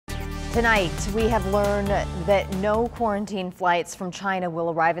Tonight, we have learned that no quarantine flights from China will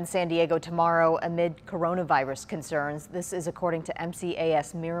arrive in San Diego tomorrow amid coronavirus concerns. This is according to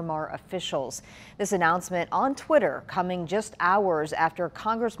MCAS Miramar officials. This announcement on Twitter coming just hours after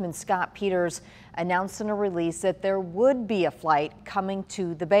Congressman Scott Peters announced in a release that there would be a flight coming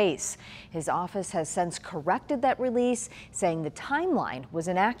to the base. His office has since corrected that release, saying the timeline was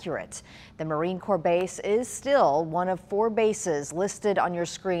inaccurate. The Marine Corps base is still one of 4 bases listed on your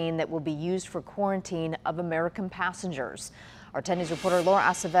screen that will be used for quarantine of American passengers. Our 10 News reporter Laura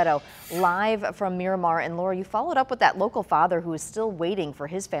Acevedo live from Miramar. And Laura, you followed up with that local father who is still waiting for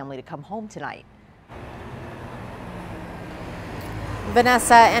his family to come home tonight.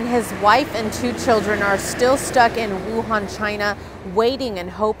 Vanessa and his wife and 2 children are still stuck in Wuhan, China, waiting and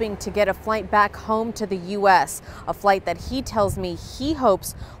hoping to get a flight back home to the U.S., a flight that he tells me he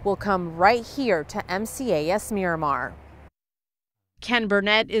hopes will come right here to MCAS Miramar. Ken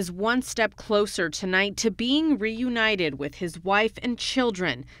Burnett is one step closer tonight to being reunited with his wife and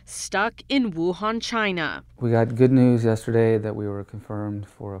children stuck in Wuhan, China. We got good news yesterday that we were confirmed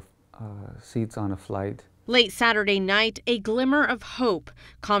for seats on a flight. Late Saturday night, a glimmer of hope,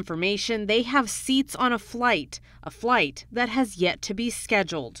 confirmation they have seats on a flight that has yet to be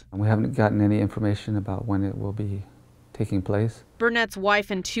scheduled. We haven't gotten any information about when it will be taking place. Burnett's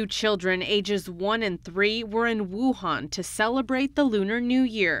wife and 2 children, ages 1 and 3, were in Wuhan to celebrate the Lunar New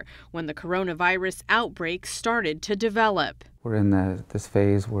Year when the coronavirus outbreak started to develop. We're in this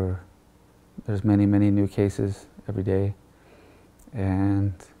phase where there's many new cases every day,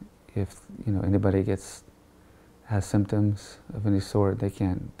 and if anybody has symptoms of any sort, they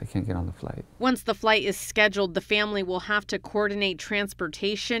can't get on the flight. Once the flight is scheduled, the family will have to coordinate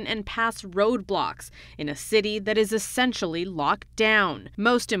transportation and pass roadblocks in a city that is essentially locked down.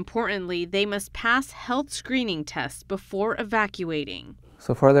 Most importantly, they must pass health screening tests before evacuating.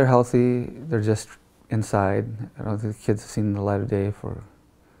 So far they're healthy, they're just inside. I don't think the kids have seen the light of day for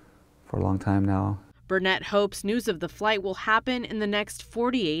a long time now. Burnett hopes news of the flight will happen in the next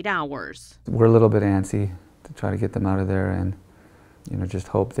 48 hours. We're a little bit antsy to try to get them out of there and just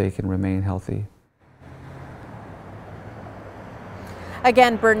hope they can remain healthy.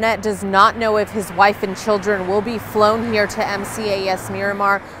 Again, Burnett does not know if his wife and children will be flown here to MCAS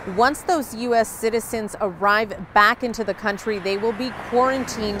Miramar. Once those U.S. citizens arrive back into the country, they will be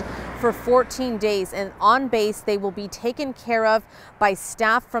quarantined for 14 days, and on base they will be taken care of by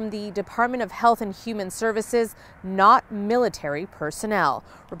staff from the Department of Health and Human Services, not military personnel.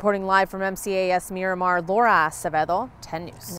 Reporting live from MCAS Miramar, Laura Acevedo, 10 News.